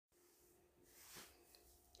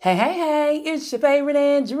Hey, hey, hey, it's your favorite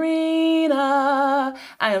Andrena.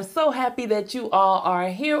 I am so happy that you all are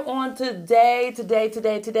here on today. Today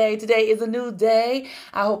is a new day.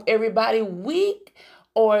 I hope everybody week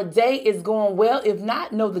or day is going well. If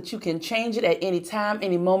not, know that you can change it at any time,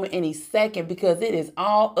 any moment, any second, because it is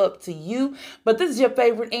all up to you. But this is your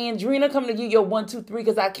favorite Andrena coming to give you your 1, 2, 3,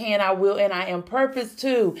 because I can, I will, and I am purpose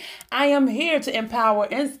too. I am here to empower,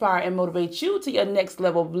 inspire, and motivate you to your next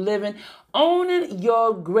level of living, owning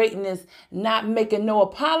your greatness, not making no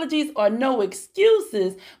apologies or no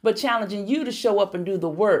excuses, but challenging you to show up and do the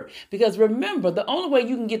work. Because remember, the only way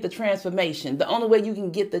you can get the transformation, the only way you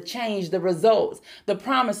can get the change, the results, the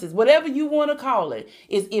promises, whatever you want to call it,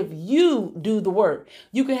 is if you do the work.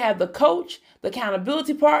 You can have the coach, the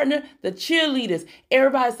accountability partner, the cheerleaders,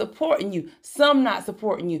 everybody supporting you, some not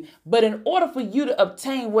supporting you. But in order for you to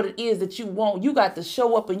obtain what it is that you want, you got to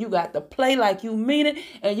show up and you got to play like you mean it,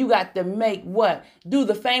 and you got to make what? Do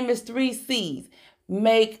the famous 3 C's.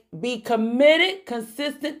 Be committed,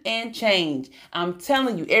 consistent, and change. I'm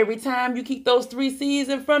telling you, every time you keep those 3 C's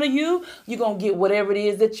in front of you, you're going to get whatever it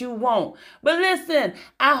is that you want. But listen,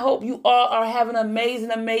 I hope you all are having an amazing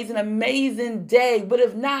day. But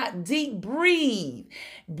if not, deep breathe.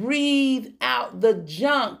 Breathe out the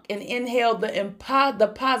junk and inhale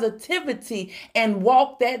the positivity and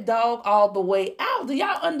walk that dog all the way out. Do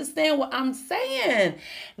y'all understand what I'm saying?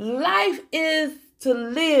 Life is to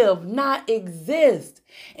live, not exist.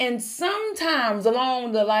 And sometimes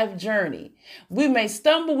along the life journey, we may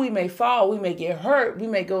stumble, we may fall, we may get hurt, we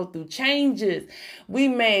may go through changes, we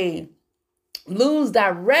may lose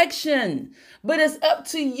direction, but it's up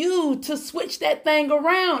to you to switch that thing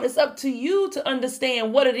around. It's up to you to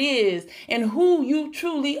understand what it is and who you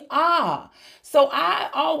truly are. So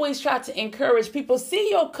I always try to encourage people,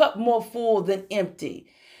 see your cup more full than empty.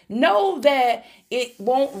 Know that it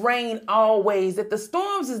won't rain always, that the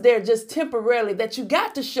storms is there just temporarily, that you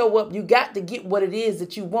got to show up, you got to get what it is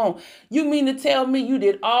that you want. You mean to tell me you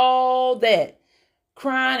did all that,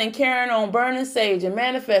 crying and carrying on, burning sage and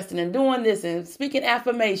manifesting and doing this and speaking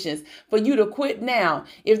affirmations for you to quit now?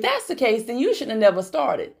 If that's the case, then you should have never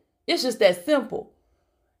started. It's just that simple.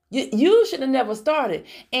 You should have never started.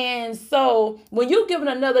 And so when you're given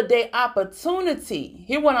another day opportunity,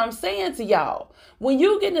 hear what I'm saying to y'all. When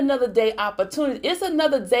you get another day opportunity, it's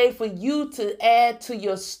another day for you to add to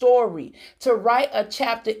your story, to write a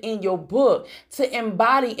chapter in your book, to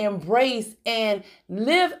embody, embrace, and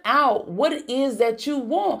live out what it is that you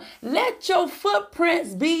want. Let your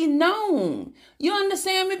footprints be known. You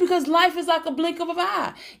understand me? Because life is like a blink of an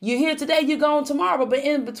eye. You're here today, you're gone tomorrow, but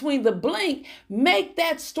in between the blink, make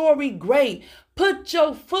that story great. Put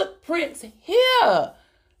your footprints here.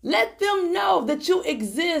 Let them know that you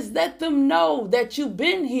exist. Let them know that you've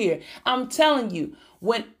been here. I'm telling you,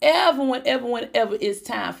 whenever it's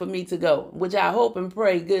time for me to go, which I hope and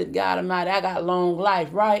pray, good God Almighty, I got long life,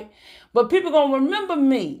 right? But people going to remember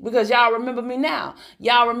me because y'all remember me now.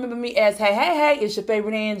 Y'all remember me as, hey, it's your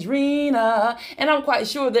favorite Andrena. And I'm quite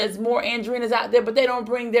sure there's more Andrenas out there, but they don't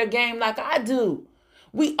bring their game like I do.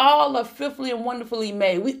 We all are fearfully and wonderfully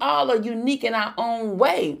made. We all are unique in our own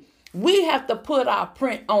way. We have to put our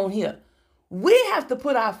print on here. We have to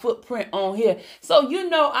put our footprint on here. So,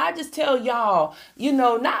 I just tell y'all,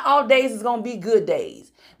 not all days is going to be good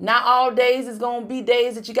days. Not all days is going to be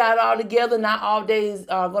days that you got it all together. Not all days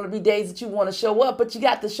are going to be days that you want to show up, but you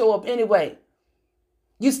got to show up anyway.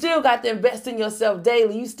 You still got to invest in yourself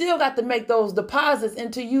daily. You still got to make those deposits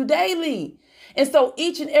into you daily. And so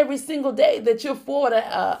each and every single day that you're afforded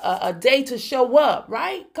a day to show up,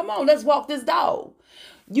 right? Come on, let's walk this dog.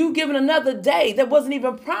 You given another day that wasn't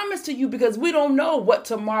even promised to you because we don't know what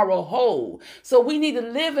tomorrow holds. So we need to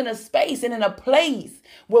live in a space and in a place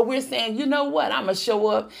where we're saying, you know what, I'm going to show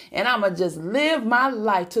up and I'm going to just live my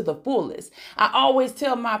life to the fullest. I always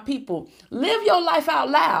tell my people, live your life out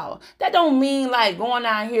loud. That don't mean like going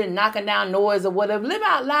out here and knocking down noise or whatever. Live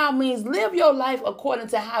out loud means live your life according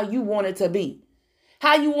to how you want it to be.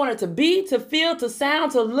 How you want it to be, to feel, to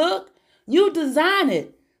sound, to look. You design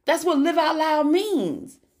it. That's what live out loud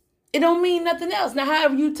means. It don't mean nothing else. Now,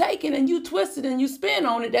 however you take it and you twist it and you spin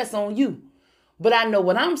on it, that's on you. But I know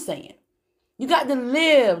what I'm saying. You got to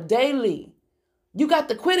live daily. You got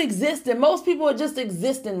to quit existing. Most people are just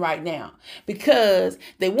existing right now because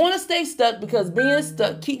they want to stay stuck because being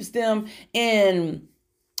stuck keeps them in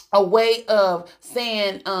a way of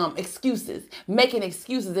saying excuses, making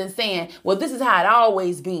excuses and saying, well, this is how it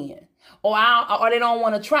always been. Or they don't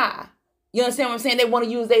want to try. You understand what I'm saying? They want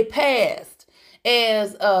to use their past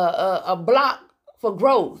as a block for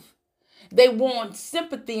growth. They want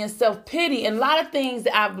sympathy and self-pity and a lot of things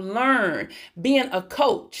that I've learned being a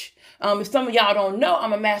coach. If some of y'all don't know,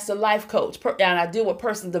 I'm a master life coach and I deal with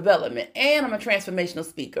personal development and I'm a transformational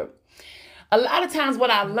speaker. A lot of times what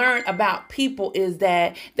I learned about people is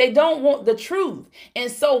that they don't want the truth.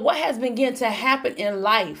 And so what has begun to happen in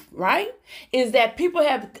life, right, is that people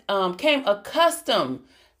have came accustomed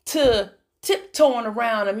to tiptoeing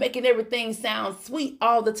around and making everything sound sweet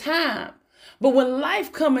all the time. But when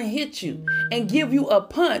life come and hit you and give you a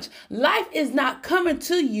punch, life is not coming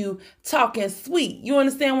to you talking sweet. You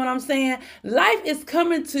understand what I'm saying? Life is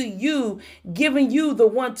coming to you, giving you the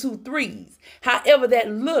 1, 2, 3s. However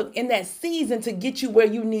that look in that season to get you where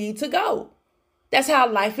you need to go. That's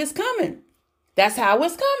how life is coming. That's how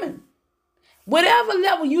it's coming. Whatever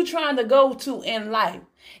level you're trying to go to in life,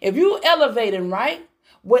 if you're elevating, right?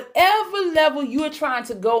 Whatever level you're trying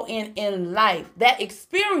to go in life, that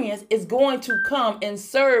experience is going to come and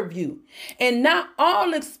serve you. And not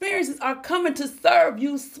all experiences are coming to serve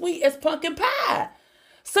you sweet as pumpkin pie.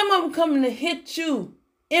 Some of them coming to hit you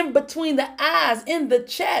in between the eyes, in the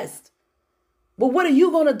chest. But what are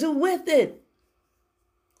you going to do with it?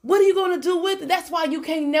 What are you going to do with it? That's why you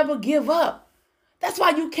can't never give up. That's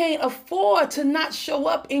why you can't afford to not show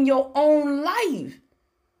up in your own life.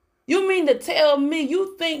 You mean to tell me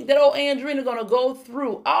you think that old Andrena going to go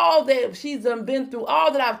through all that she's done been through,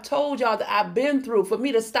 all that I've told y'all that I've been through for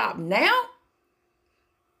me to stop now?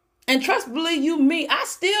 And trust, believe you me, I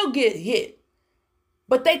still get hit.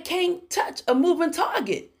 But they can't touch a moving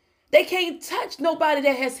target. They can't touch nobody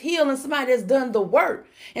that has healed and somebody that's done the work.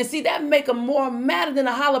 And see, that make them more madder than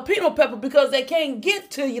a jalapeno pepper because they can't get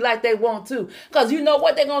to you like they want to. Because you know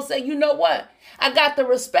what? They're going to say, you know what? I got to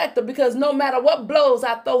respect her because no matter what blows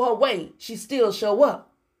I throw her way, she still show up.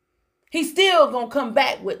 He's still going to come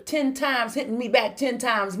back with 10 times, hitting me back 10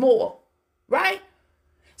 times more. Right?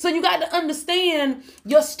 So you got to understand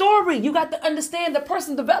your story. You got to understand that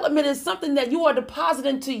personal development is something that you are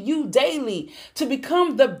depositing to you daily to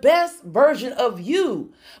become the best version of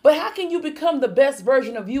you. But how can you become the best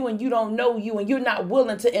version of you and you don't know you and you're not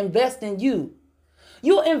willing to invest in you?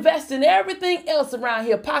 You invest in everything else around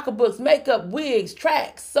here. Pocketbooks, makeup, wigs,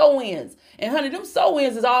 tracks, sew-ins. And honey, them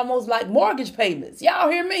sew-ins is almost like mortgage payments. Y'all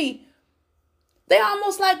hear me? They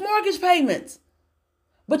almost like mortgage payments.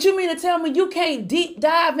 But you mean to tell me you can't deep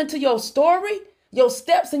dive into your story, your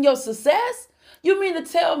steps and your success? You mean to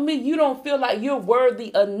tell me you don't feel like you're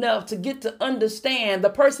worthy enough to get to understand the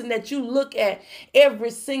person that you look at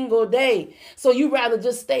every single day? So you rather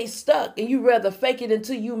just stay stuck and you rather fake it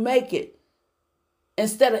until you make it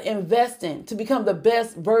instead of investing to become the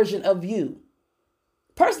best version of you.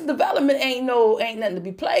 Personal development ain't nothing to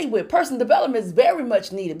be played with. Personal development is very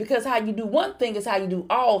much needed because how you do one thing is how you do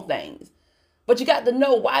all things. But you got to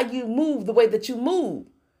know why you move the way that you move.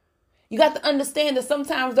 You got to understand that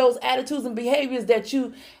sometimes those attitudes and behaviors that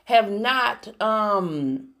you have not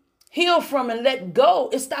healed from and let go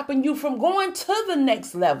is stopping you from going to the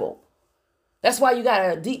next level. That's why you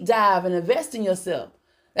got to deep dive and invest in yourself.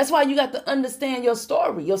 That's why you got to understand your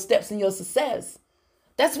story, your steps and your success.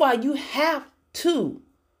 That's why you have to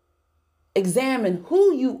examine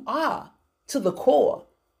who you are to the core.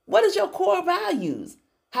 What is your core values?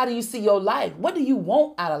 How do you see your life? What do you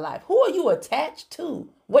want out of life? Who are you attached to?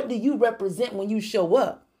 What do you represent when you show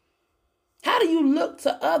up? How do you look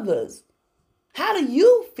to others? How do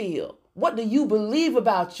you feel? What do you believe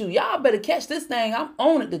about you? Y'all better catch this thing. I'm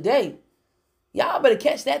on it today. Y'all better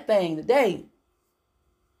catch that thing today.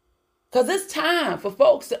 Because it's time for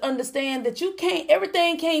folks to understand that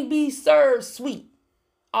everything can't be served sweet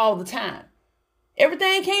all the time.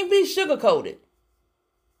 Everything can't be sugar-coated.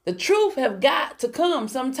 The truth have got to come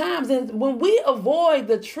sometimes. And when we avoid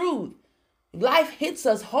the truth, life hits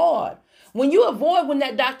us hard. When you avoid when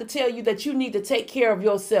that doctor tell you that you need to take care of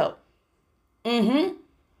yourself. And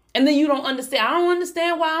then you don't understand. I don't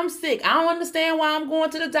understand why I'm sick. I don't understand why I'm going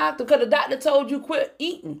to the doctor because the doctor told you quit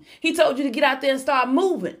eating. He told you to get out there and start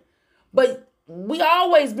moving. But we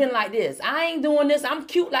always been like this. I ain't doing this. I'm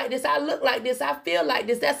cute like this. I look like this. I feel like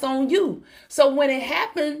this. That's on you. So when it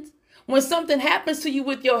happens, when something happens to you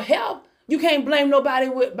with your health, you can't blame nobody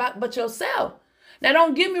but yourself. Now,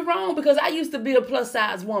 don't get me wrong, because I used to be a plus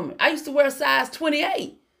size woman. I used to wear size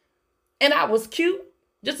 28 and I was cute,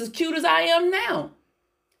 just as cute as I am now.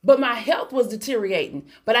 But my health was deteriorating,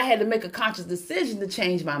 but I had to make a conscious decision to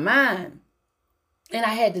change my mind. And I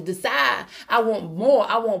had to decide, I want more,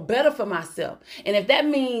 I want better for myself. And if that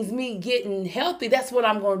means me getting healthy, that's what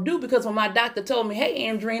I'm going to do. Because when my doctor told me, hey,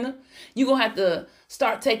 Andrena, you're going to have to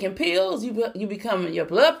start taking pills. You become, your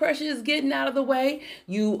blood pressure is getting out of the way.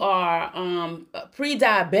 You are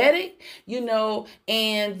pre-diabetic,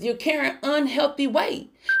 and you're carrying unhealthy weight.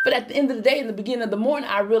 But at the end of the day, in the beginning of the morning,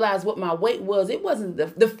 I realized what my weight was. It wasn't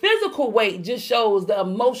the physical weight, just shows the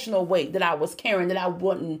emotional weight that I was carrying that I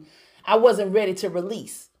wasn't ready to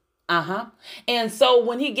release. And so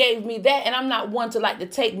when he gave me that, and I'm not one to like to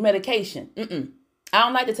take medication. I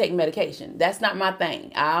don't like to take medication. That's not my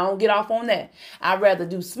thing. I don't get off on that. I'd rather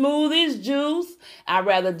do smoothies, juice. I'd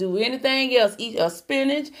rather do anything else, eat a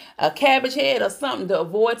spinach, a cabbage head or something to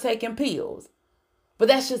avoid taking pills. But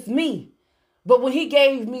that's just me. But when he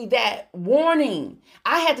gave me that warning,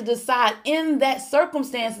 I had to decide in that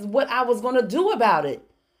circumstances what I was going to do about it.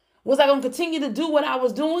 Was I going to continue to do what I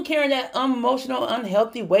was doing, carrying that emotional,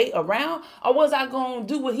 unhealthy weight around? Or was I going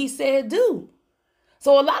to do what he said do?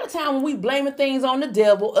 So a lot of time when we blaming things on the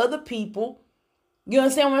devil, other people, you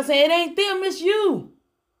understand what I'm saying? It ain't them, it's you.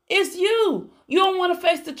 It's you. You don't want to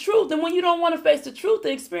face the truth. And when you don't want to face the truth,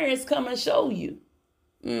 the experience come and show you.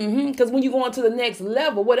 Because when you go on to the next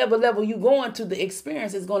level, whatever level you going to, the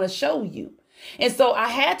experience is going to show you. And so I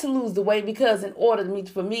had to lose the weight because in order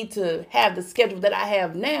for me to have the schedule that I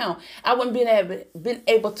have now, I wouldn't been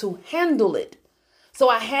able to handle it. So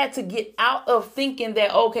I had to get out of thinking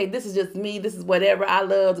that, okay, this is just me. This is whatever. I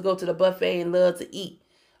love to go to the buffet and love to eat.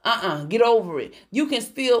 Get over it. You can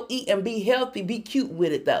still eat and be healthy, be cute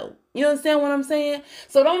with it though. You understand what I'm saying?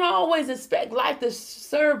 So don't always expect life to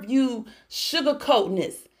serve you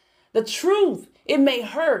sugarcoatness. The truth, it may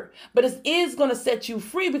hurt, but it is going to set you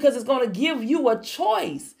free because it's going to give you a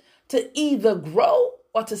choice to either grow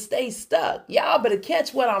or to stay stuck. Y'all better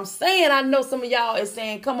catch what I'm saying. I know some of y'all is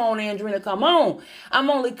saying, come on, Andrena, come on. I'm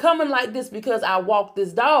only coming like this because I walk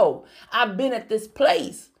this dog. I've been at this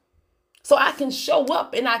place. So I can show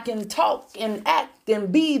up and I can talk and act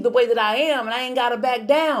and be the way that I am. And I ain't got to back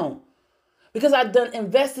down because I've done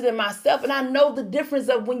invested in myself. And I know the difference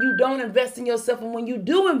of when you don't invest in yourself and when you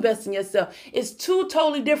do invest in yourself. It's two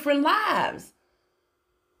totally different lives.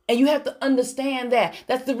 And you have to understand that.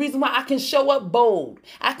 That's the reason why I can show up bold.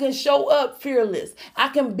 I can show up fearless. I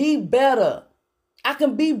can be better. I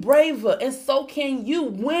can be braver, and so can you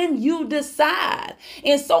when you decide.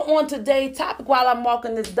 And so on today's topic, while I'm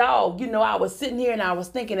walking this dog, I was sitting here and I was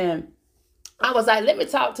thinking, and I was like, let me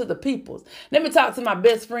talk to the peoples. Let me talk to my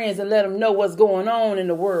best friends and let them know what's going on in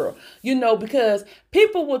the world. Because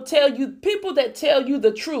people that tell you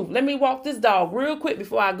the truth. Let me walk this dog real quick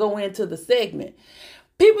before I go into the segment.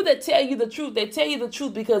 People that tell you the truth, they tell you the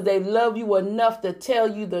truth because they love you enough to tell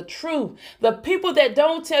you the truth. The people that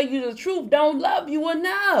don't tell you the truth don't love you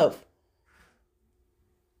enough.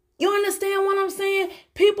 You understand what I'm saying?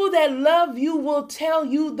 People that love you will tell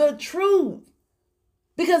you the truth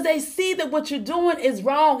because they see that what you're doing is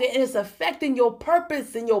wrong and it's affecting your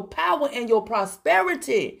purpose and your power and your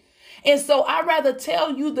prosperity. And so I'd rather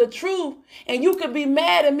tell you the truth, and you could be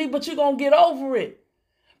mad at me, but you're going to get over it.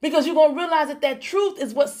 Because you're going to realize that truth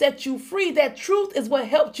is what sets you free. That truth is what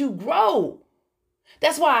helped you grow.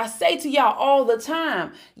 That's why I say to y'all all the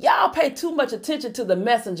time, y'all pay too much attention to the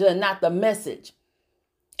messenger and not the message.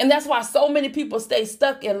 And that's why so many people stay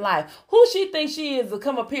stuck in life. Who she thinks she is to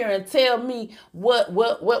come up here and tell me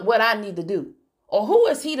what I need to do? Or who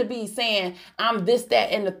is he to be saying I'm this,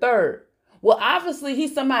 that, and the third? Well, obviously,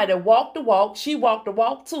 he's somebody that walked the walk. She walked the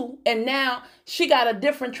walk too. And now she got a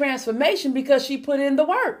different transformation because she put in the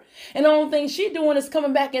work. And the only thing she's doing is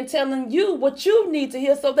coming back and telling you what you need to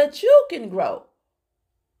hear so that you can grow.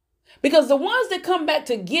 Because the ones that come back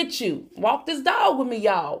to get you, walk this dog with me,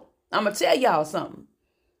 y'all. I'm going to tell y'all something.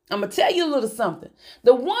 I'm going to tell you a little something.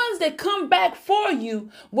 The ones that come back for you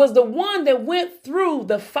was the one that went through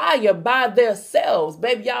the fire by themselves.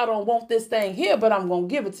 Baby, y'all don't want this thing here, but I'm going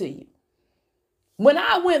to give it to you. When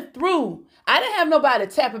I went through, I didn't have nobody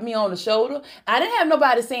tapping me on the shoulder. I didn't have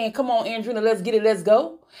nobody saying, come on, Andrena, let's get it, let's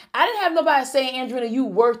go. I didn't have nobody saying, Andrena, you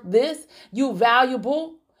worth this, you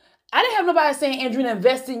valuable. I didn't have nobody saying, Andrena,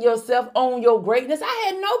 invest in yourself, own your greatness. I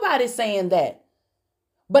had nobody saying that.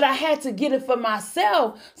 But I had to get it for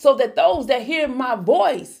myself so that those that hear my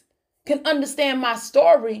voice can understand my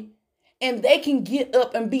story and they can get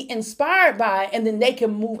up and be inspired by it, and then they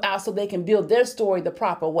can move out so they can build their story the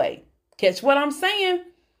proper way. Catch what I'm saying?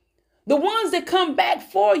 The ones that come back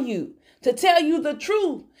for you to tell you the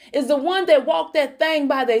truth is the one that walked that thing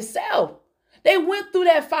by themselves. They went through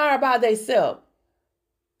that fire by themselves.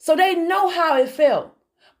 So they know how it felt.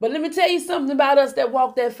 But let me tell you something about us that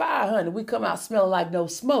walk that fire, honey. We come out smelling like no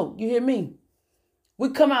smoke. You hear me? We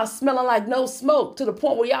come out smelling like no smoke to the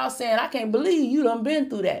point where y'all saying, I can't believe you done been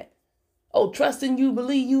through that. Oh, trust in you,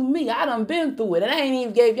 believe you me. I done been through it. And I ain't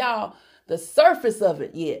even gave y'all the surface of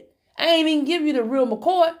it yet. I ain't even give you the real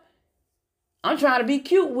McCoy. I'm trying to be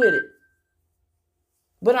cute with it.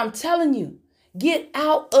 But I'm telling you, get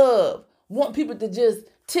out of want people to just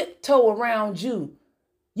tiptoe around you.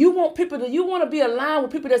 You want to be aligned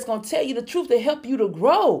with people that's going to tell you the truth to help you to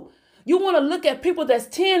grow. You want to look at people that's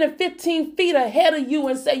 10 and 15 feet ahead of you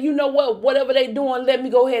and say, you know what, whatever they doing, let me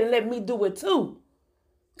go ahead and let me do it too.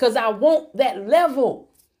 Because I want that level.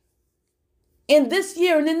 In this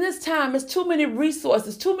year and in this time, there's too many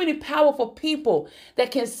resources, too many powerful people that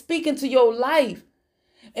can speak into your life.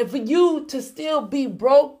 And for you to still be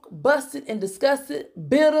broke, busted, and disgusted,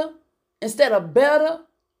 bitter, instead of better,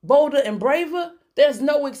 bolder, and braver, there's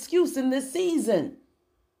no excuse in this season.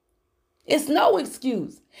 It's no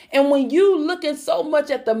excuse. And when you looking so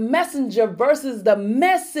much at the messenger versus the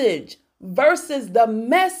message,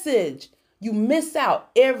 you miss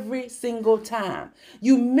out every single time.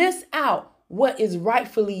 You miss out what is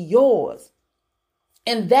rightfully yours.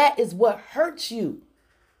 And that is what hurts you.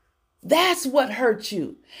 That's what hurts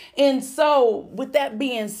you. And so with that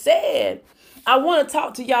being said, I want to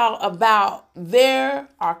talk to y'all about there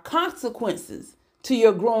are consequences to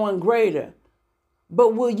your growing greater.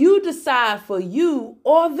 But will you decide for you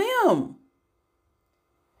or them?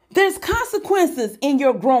 There's consequences in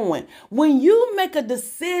your growing. When you make a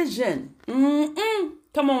decision,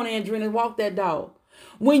 come on, Andrena, walk that dog.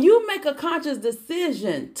 When you make a conscious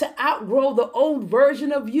decision to outgrow the old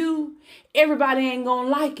version of you, everybody ain't gonna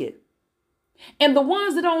like it. And the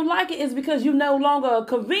ones that don't like it is because you no longer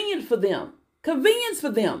convenient for them. Convenience for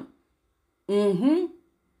them. Come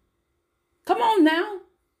on now.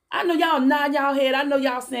 I know y'all nod y'all head. I know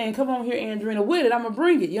y'all saying, come on here, Andrena, with it. I'm going to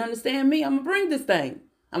bring it. You understand me? I'm going to bring this thing.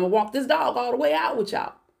 I'm going to walk this dog all the way out with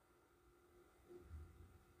y'all.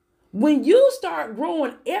 When you start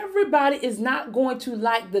growing, everybody is not going to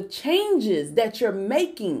like the changes that you're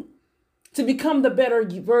making to become the better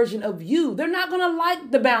version of you. They're not going to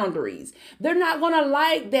like the boundaries. They're not going to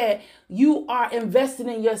like that you are investing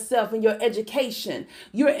in yourself and your education.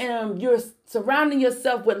 You're surrounding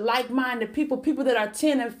yourself with like-minded people that are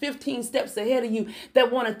 10 and 15 steps ahead of you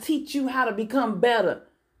that want to teach you how to become better.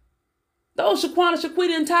 Those Shaquana,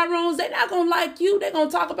 Shaquita, and Tyrones, they're not going to like you. They're going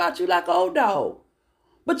to talk about you like an old dog.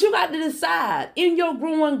 But you got to decide in your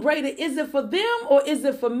growing greater, is it for them or is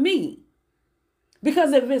it for me?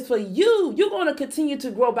 Because if it's for you, you're going to continue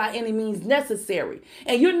to grow by any means necessary.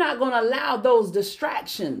 And you're not going to allow those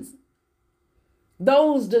distractions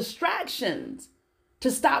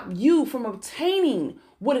to stop you from obtaining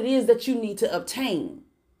what it is that you need to obtain.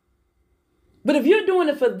 But if you're doing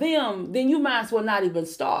it for them, then you might as well not even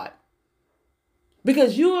start.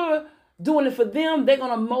 Because you're doing it for them, they're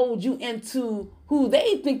going to mold you into who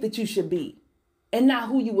they think that you should be and not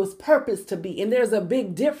who you was purposed to be. And there's a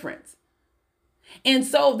big difference. And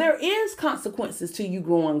so there is consequences to you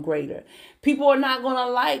growing greater. People are not going to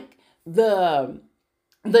like the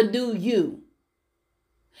new you.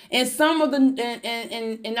 And some of the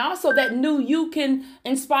and also that new you can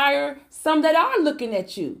inspire some that are looking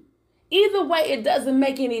at you. Either way, it doesn't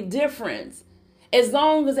make any difference. As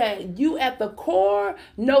long as that you at the core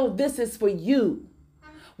know this is for you.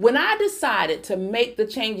 When I decided to make the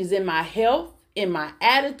changes in my health, in my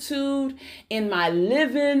attitude, in my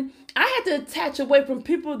living, I had to attach away from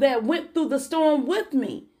people that went through the storm with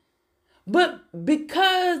me. But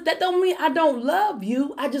because that don't mean I don't love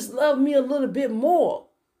you, I just love me a little bit more.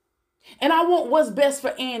 And I want what's best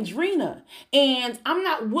for Andrena. And I'm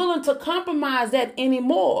not willing to compromise that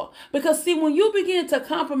anymore. Because see, when you begin to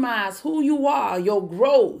compromise who you are, your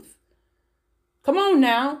growth, come on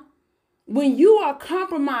now. When you are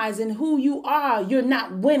compromising who you are, you're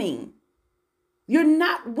not winning. You're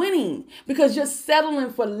not winning because you're settling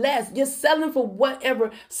for less. You're settling for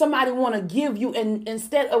whatever somebody want to give you and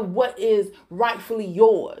instead of what is rightfully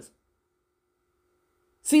yours.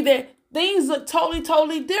 See, that things look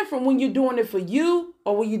totally different when you're doing it for you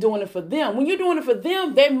or when you're doing it for them. When you're doing it for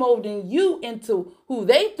them, they're molding you into who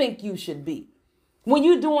they think you should be. When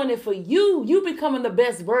you're doing it for you, you becoming the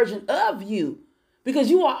best version of you.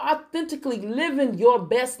 Because you are authentically living your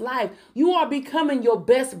best life. You are becoming your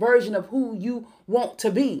best version of who you want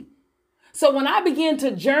to be. So when I began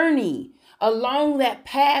to journey along that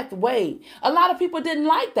pathway, a lot of people didn't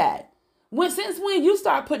like that. Since when you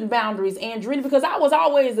start putting boundaries, Andrena? Because I was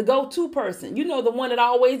always the go-to person. You know, the one that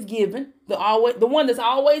always giving, the one that's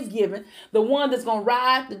always giving, the one that's going to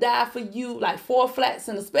ride to die for you like 4 flats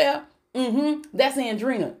and a spare. That's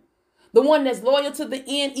Andrena. The one that's loyal to the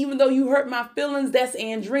end, even though you hurt my feelings, that's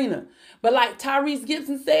Andrena. But like Tyrese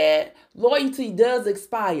Gibson said, loyalty does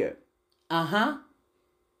expire. I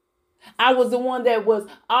was the one that was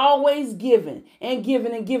always giving and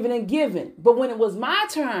giving and giving and giving. But when it was my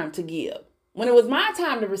turn to give, when it was my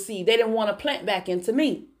time to receive, they didn't want to plant back into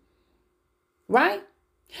me. Right?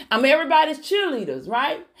 I'm everybody's cheerleaders,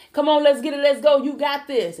 right? Come on, let's get it. Let's go. You got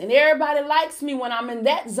this. And everybody likes me when I'm in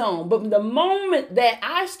that zone. But the moment that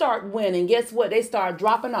I start winning, guess what? They start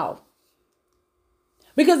dropping off.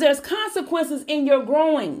 Because there's consequences in your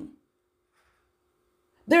growing.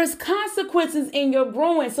 There's consequences in your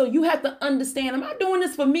growing. So you have to understand, am I doing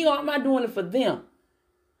this for me or am I doing it for them?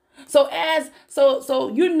 So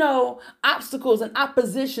obstacles and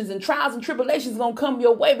oppositions and trials and tribulations going to come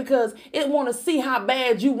your way because it want to see how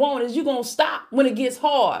bad you want it. You're going to stop when it gets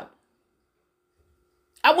hard.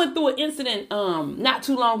 I went through an incident not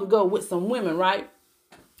too long ago with some women, right?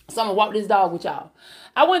 So I'm going to walk this dog with y'all.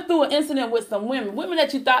 I went through an incident with some women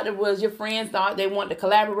that you thought that was your friends, thought they wanted to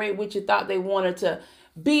collaborate with you, thought they wanted to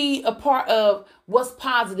be a part of what's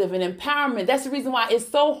positive and empowerment. That's the reason why it's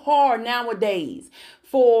so hard nowadays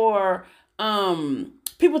for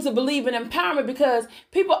people to believe in empowerment, because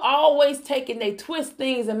people always take and they twist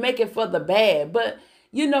things and make it for the bad. But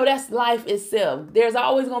you know, that's life itself. There's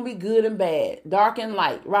always going to be good and bad, dark and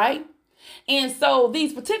light, right? And so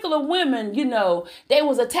these particular women, you know, they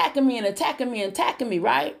was attacking me,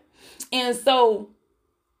 right? And so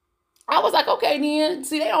I was like, okay, then.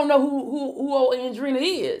 See, they don't know who old Andrena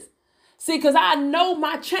is. See, because I know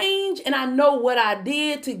my change and I know what I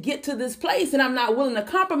did to get to this place, and I'm not willing to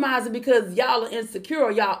compromise it because y'all are insecure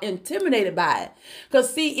or y'all intimidated by it.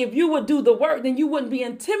 Because see, if you would do the work, then you wouldn't be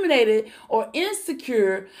intimidated or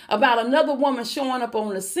insecure about another woman showing up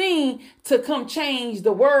on the scene to come change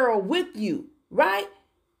the world with you, right?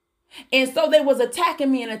 And so they was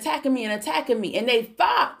attacking me, and they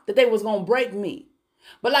thought that they was going to break me.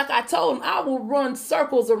 But like I told him, I will run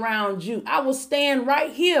circles around you. I will stand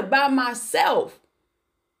right here by myself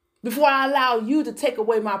before I allow you to take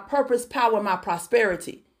away my purpose, power, and my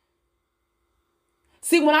prosperity.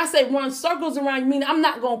 See, when I say run circles around you, mean I'm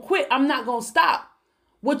not going to quit. I'm not going to stop.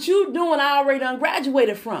 What you doing, I already done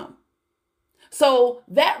graduated from. So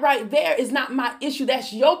that right there is not my issue.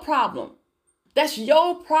 That's your problem. That's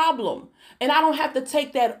your problem. And I don't have to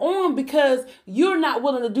take that on because you're not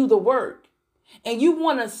willing to do the work. And you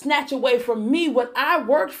want to snatch away from me what I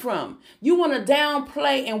worked from. You want to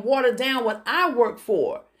downplay and water down what I worked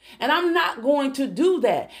for. And I'm not going to do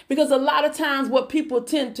that, because a lot of times what people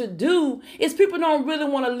tend to do is people don't really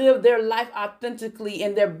want to live their life authentically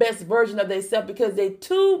in their best version of themselves because they're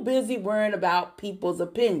too busy worrying about people's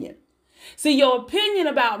opinion. See, your opinion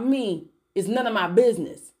about me is none of my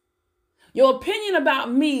business. Your opinion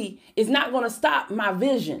about me is not going to stop my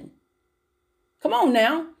vision. Come on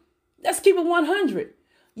now. Let's keep it 100.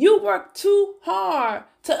 You work too hard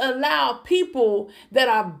to allow people that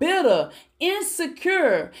are bitter,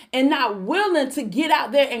 insecure, and not willing to get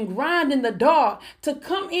out there and grind in the dark to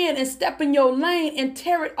come in and step in your lane and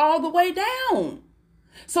tear it all the way down.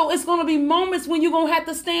 So it's going to be moments when you're going to have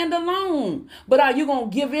to stand alone. But are you going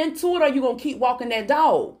to give into it, or are you going to keep walking that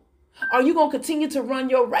dog? Are you going to continue to run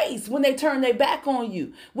your race when they turn their back on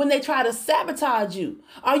you, when they try to sabotage you?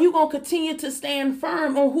 Are you going to continue to stand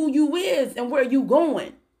firm on who you is and where you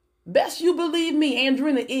going? Best you believe me,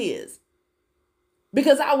 Andrena is.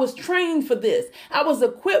 Because I was trained for this. I was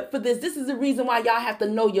equipped for this. This is the reason why y'all have to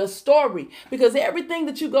know your story. Because everything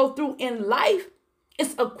that you go through in life,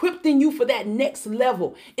 it's equipping you for that next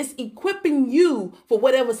level. It's equipping you for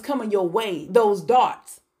whatever's coming your way, those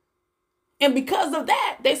darts. And because of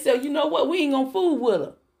that, they said, you know what? We ain't going to fool with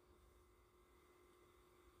her.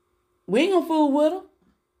 We ain't going to fool with her.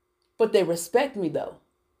 But they respect me, though.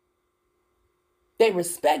 They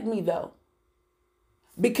respect me, though.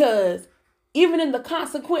 Because even in the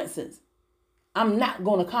consequences, I'm not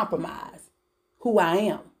going to compromise who I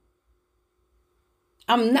am.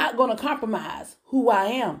 I'm not going to compromise who I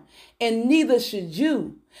am. And neither should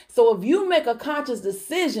you. So if you make a conscious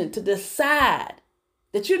decision to decide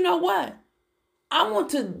that, you know what? I want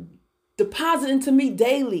to deposit into me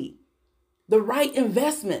daily the right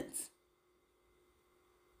investments,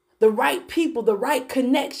 the right people, the right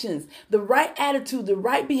connections, the right attitude, the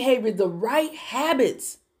right behavior, the right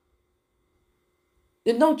habits.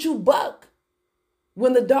 Then don't you buck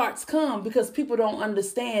when the darts come, because people don't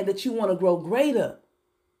understand that you want to grow greater.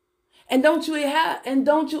 And don't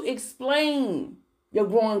you explain you're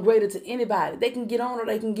growing greater to anybody. They can get on or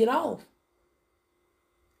they can get off.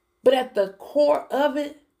 But at the core of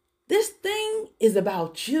it, this thing is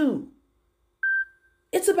about you.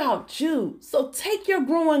 It's about you. So take your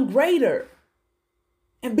growing greater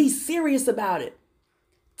and be serious about it.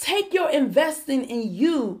 Take your investing in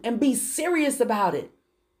you and be serious about it.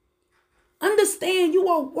 Understand you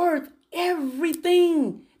are worth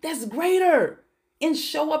everything that's greater, and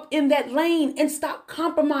show up in that lane and stop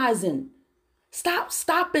compromising. Stop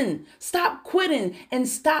stopping, stop quitting, and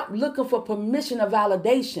stop looking for permission or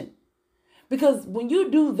validation. Because when you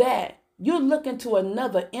do that, you're looking to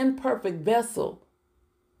another imperfect vessel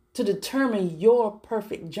to determine your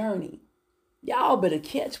perfect journey. Y'all better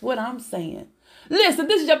catch what I'm saying. Listen,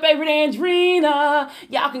 this is your favorite Andrena.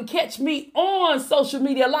 Y'all can catch me on social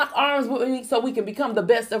media. Lock arms with me so we can become the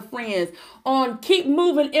best of friends. On Keep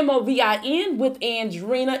Moving MOVIN with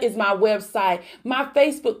Andrena is my website, my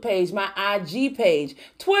Facebook page, my IG page.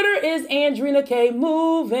 Twitter is Andrena K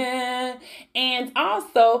Moving. And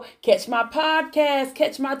also catch my podcast,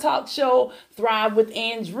 catch my talk show, Thrive with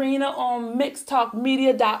Andrena on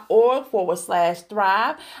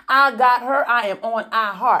mixtalkmedia.org/thrive. I got her. I am on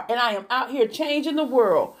iHeart, and I am out here changing the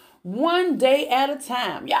world one day at a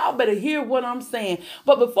time. Y'all better hear what I'm saying.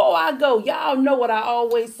 But before I go, y'all know what I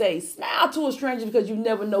always say. Smile to a stranger, because you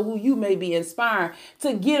never know who you may be inspiring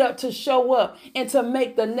to get up, to show up, and to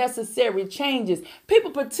make the necessary changes.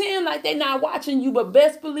 People pretend like they're not watching you, but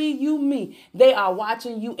best believe you me, they are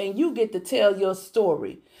watching you, and you get to tell your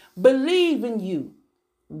story. Believe in you.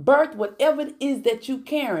 Birth whatever it is that you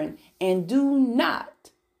carrying, and do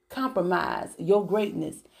not compromise your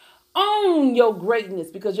greatness. Own your greatness,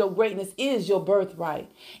 because your greatness is your birthright.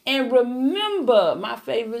 And remember my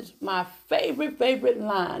favorite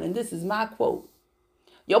line, and this is my quote.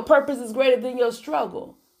 Your purpose is greater than your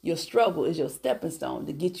struggle. Your struggle is your stepping stone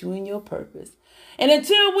to get you in your purpose. And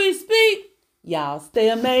until we speak, y'all stay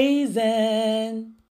amazing.